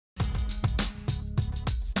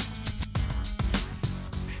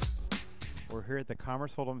here at the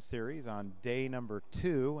Commerce Hold'em Series on day number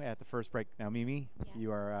 2 at the first break. Now, Mimi, Yes. you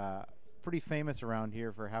are pretty famous around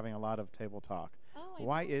here for having a lot of table talk. Oh,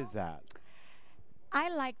 Why is that? I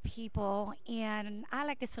like people, and I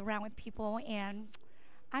like to surround with people, and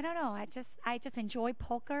I don't know. I just enjoy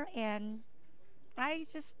poker, and I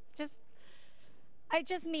just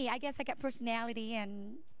me. I guess I got personality,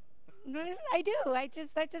 and I do. I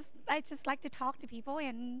just like to talk to people,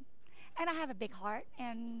 and I have a big heart,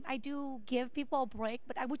 and I do give people a break,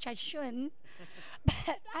 but which I shouldn't.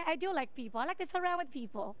 But I do like people. I like to surround with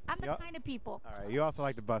people. I'm the Yep. kind of people. All right. You also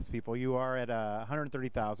like to bust people. You are at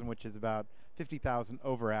 130,000, which is about 50,000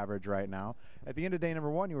 over average right now. At the end of day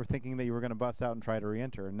number 1, you were thinking that you were going to bust out and try to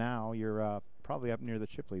re-enter. And now you're probably up near the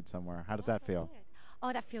chip lead somewhere. How does that feel?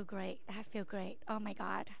 Oh, that feel great. That feel great. Oh my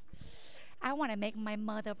God. I want to make my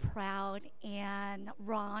mother proud and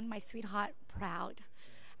Ron, my sweetheart, proud.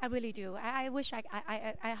 I really do. I wish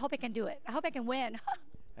I hope I can do it. I hope I can win.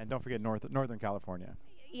 And don't forget Northern California.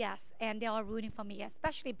 Yes, and they are rooting for me,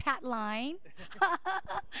 especially Pat Line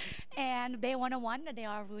and Bay 101. They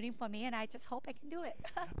are rooting for me, and I just hope I can do it.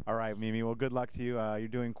 All right, Mimi. Well, good luck to you. You're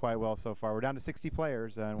doing quite well so far. We're down to 60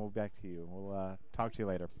 players, and we'll be back to you. We'll talk to you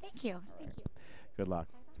later. Thank you. Thank you. Good luck.